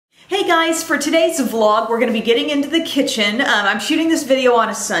Hey guys, for today's vlog, we're going to be getting into the kitchen. I'm shooting this video on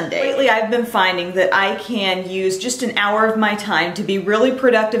a Sunday. Lately, I've been finding that I can use just an hour of my time to be really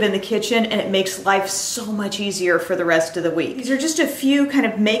productive in the kitchen, and it makes life so much easier for the rest of the week. These are just a few kind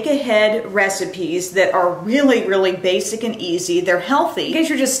of make-ahead recipes that are really basic and easy. They're healthy. In case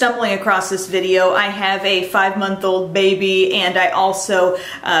you're just stumbling across this video, I have a 5-month-old baby, and I also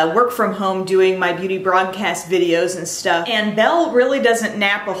work from home doing my beauty broadcast videos and stuff. And Belle really doesn't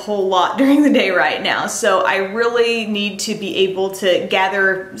nap a whole lot during the day right now, so I really need to be able to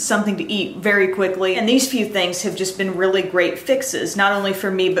gather something to eat very quickly, and these few things have just been really great fixes, not only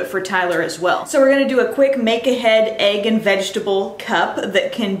for me but for Tyler as well. So we're going to do a quick make-ahead egg and vegetable cup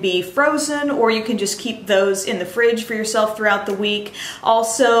that can be frozen, or you can just keep those in the fridge for yourself throughout the week.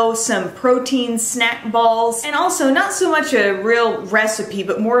 Also some protein snack balls, and also not so much a real recipe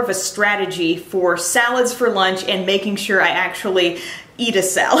but more of a strategy for salads for lunch and making sure I actually eat a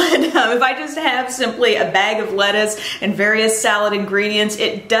salad. If I just have simply a bag of lettuce and various salad ingredients,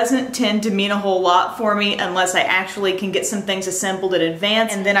 it doesn't tend to mean a whole lot for me unless I actually can get some things assembled in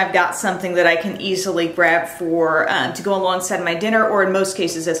advance, and then I've got something that I can easily grab for to go alongside my dinner, or in most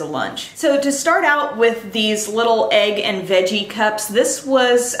cases as a lunch. So to start out with these little egg and veggie cups, this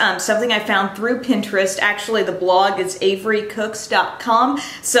was something I found through Pinterest. Actually, the blog is averycooks.com,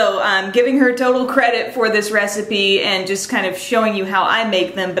 so I'm giving her total credit for this recipe and just kind of showing you how I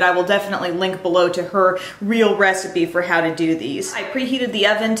make them, but I will definitely link below to her real recipe for how to do these. I preheated the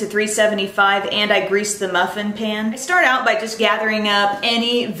oven to 375 and I greased the muffin pan. I start out by just gathering up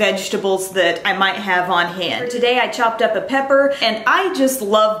any vegetables that I might have on hand. For today I chopped up a pepper, and I just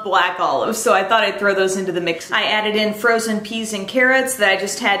love black olives, so I thought I'd throw those into the mix. I added in frozen peas and carrots that I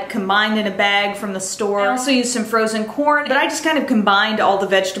just had combined in a bag from the store. I also used some frozen corn, but I just kind of combined all the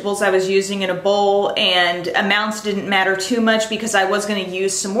vegetables I was using in a bowl, and amounts didn't matter too much because I was going to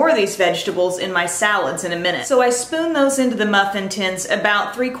use some more of these vegetables in my salads in a minute. So I spoon those into the muffin tins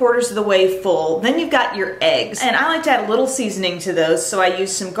about 3/4 of the way full. Then you've got your eggs, and I like to add a little seasoning to those, so I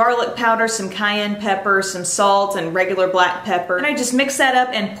use some garlic powder, some cayenne pepper, some salt, and regular black pepper, and I just mix that up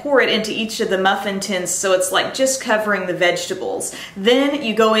and pour it into each of the muffin tins so it's like just covering the vegetables. Then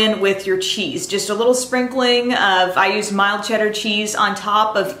you go in with your cheese, just a little sprinkling of, I use mild cheddar cheese on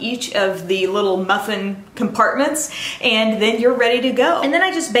top of each of the little muffin compartments, and then you're ready to go. And then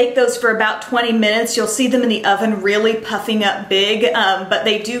I just bake those for about 20 minutes. You'll see them in the oven really puffing up big, but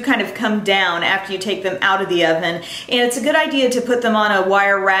they do kind of come down after you take them out of the oven. And it's a good idea to put them on a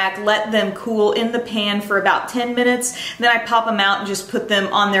wire rack, let them cool in the pan for about 10 minutes, then I pop them out and just put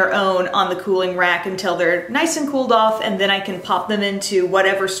them on their own on the cooling rack until they're nice and cooled off, and then I can pop them into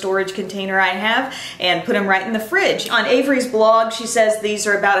whatever storage container I have and put them right in the fridge. On Avery's blog, she says these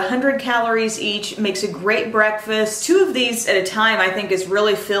are about 100 calories each, makes a great breakfast. 2 of these at a time I think is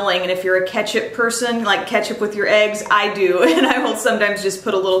really filling, and if you're a ketchup person, like ketchup with your eggs, I do, and I will sometimes just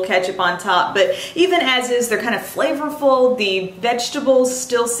put a little ketchup on top, but even as is, they're kind of flavorful. The vegetables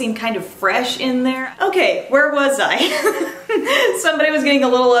still seem kind of fresh in there. Okay, where was I? Somebody was getting a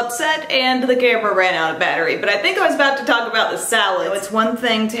little upset and the camera ran out of battery, but I think I was about to talk about the salad. It's one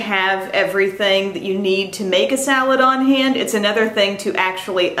thing to have everything that you need to make a salad on hand. It's another thing to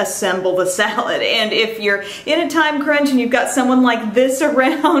actually assemble the salad, and if you're in a time crunch and you've got someone like this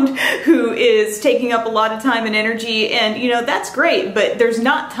around who is taking up a lot of time and energy, and you know, that's great, but there's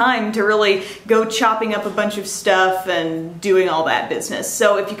not time to really go chopping up a bunch of stuff and doing all that business.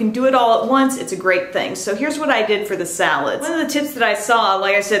 So if you can do it all at once, it's a great thing. So here's what I did for the salads. One of the tips that I saw,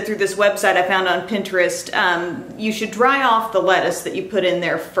 like I said, through this website I found on Pinterest, you should dry off the lettuce that you put in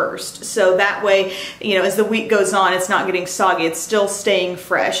there first. So that way, you know, as the week goes on, it's not getting soggy, it's still staying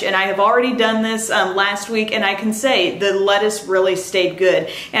fresh. And I have already done this last week, and I can say the lettuce really stayed good,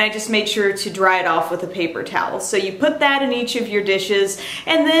 and I just made sure to dry it off with a paper towel. So you put that in each of your dishes,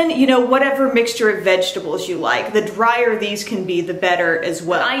 and then, you know, whatever mixture of vegetables you like. The drier these can be, the better as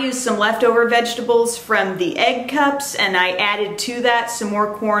well. I used some leftover vegetables from the egg cups, and I added to that some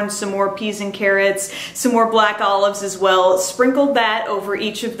more corn, some more peas and carrots, some more black olives as well. Sprinkled that over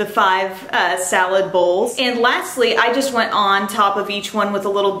each of the 5 salad bowls. And lastly, I just went on top of each one with a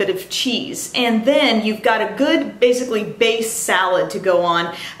little bit of cheese. And then you've got a good, basically base salad to go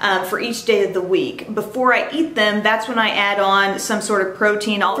on for each day of the week. Before I eat them, that's when I add on some sort of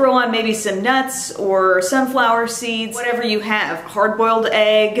protein. I'll throw on maybe some nuts or sunflower seeds, whatever you have. Hard-boiled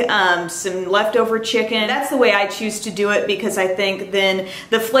egg, some leftover chicken. That's the way I choose to do it. it because I think then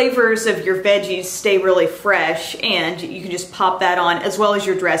the flavors of your veggies stay really fresh, and you can just pop that on as well as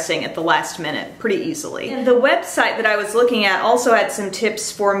your dressing at the last minute pretty easily. And the website that I was looking at also had some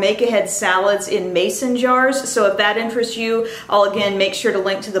tips for make-ahead salads in mason jars, so if that interests you, I'll again make sure to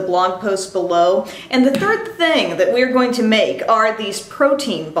link to the blog post below. And the third thing that we're going to make are these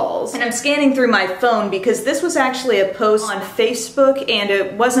protein balls. And I'm scanning through my phone because this was actually a post on Facebook, and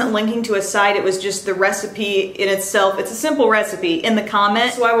it wasn't linking to a site, it was just the recipe in itself. It's a simple recipe in the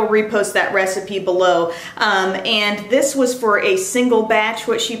comments, so I will repost that recipe below. And this was for a single batch,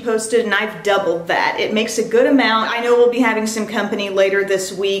 what she posted, and I've doubled that. It makes a good amount. I know we'll be having some company later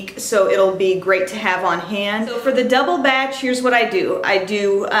this week, so it'll be great to have on hand. So for the double batch, here's what I do. I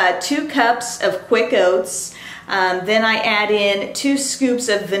do 2 cups of quick oats. Then I add in 2 scoops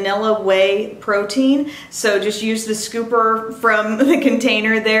of vanilla whey protein. So just use the scooper from the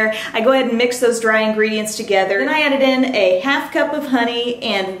container there. I go ahead and mix those dry ingredients together. Then I added in a ½ cup of honey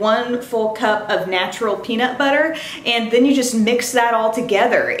and 1 full cup of natural peanut butter. And then you just mix that all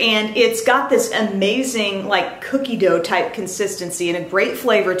together. And it's got this amazing like cookie dough type consistency and a great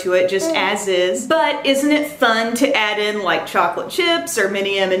flavor to it just as is. But isn't it fun to add in like chocolate chips or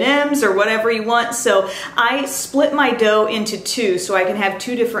mini M&Ms or whatever you want? So I split my dough into 2 so I can have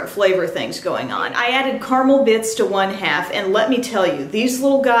 2 different flavor things going on. I added caramel bits to 1/2, and let me tell you, these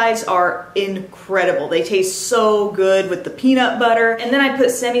little guys are incredible. They taste so good with the peanut butter. And then I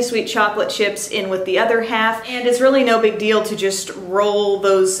put semi-sweet chocolate chips in with the other half, and it's really no big deal to just roll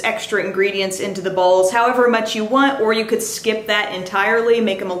those extra ingredients into the balls however much you want, or you could skip that entirely,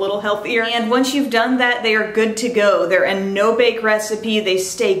 make them a little healthier. And once you've done that, they are good to go. They're a no-bake recipe. They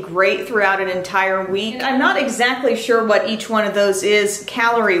stay great throughout an entire week. I'm not exactly sure what each one of those is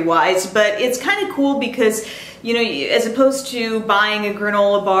calorie-wise, but it's kind of cool because, you know, as opposed to buying a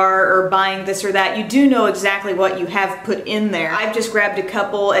granola bar or buying this or that, you do know exactly what you have put in there. I've just grabbed a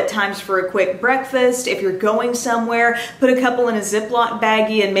couple at times for a quick breakfast. If you're going somewhere, put a couple in a Ziploc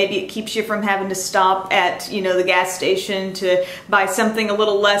baggie, and maybe it keeps you from having to stop at, you know, the gas station to buy something a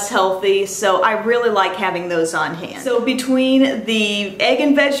little less healthy. So I really like having those on hand. So between the egg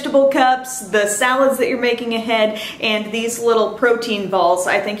and vegetable cups, the salads that you're making ahead, and these little protein balls,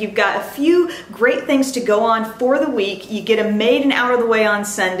 I think you've got a few great things to go on for the week. You get them made and out of the way on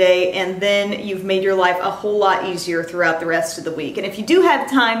Sunday, and then you've made your life a whole lot easier throughout the rest of the week. And if you do have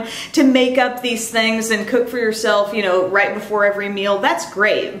time to make up these things and cook for yourself, you know, right before every meal, that's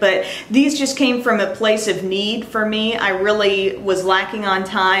great. But these just came from a place of need for me. I really was lacking on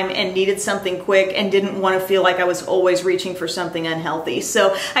time and needed something quick and didn't want to feel like I was always reaching for something unhealthy.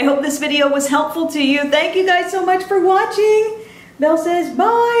 So I hope this video was helpful to you. Thank you guys so much for watching. Belle says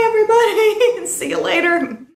bye, everybody. See you later.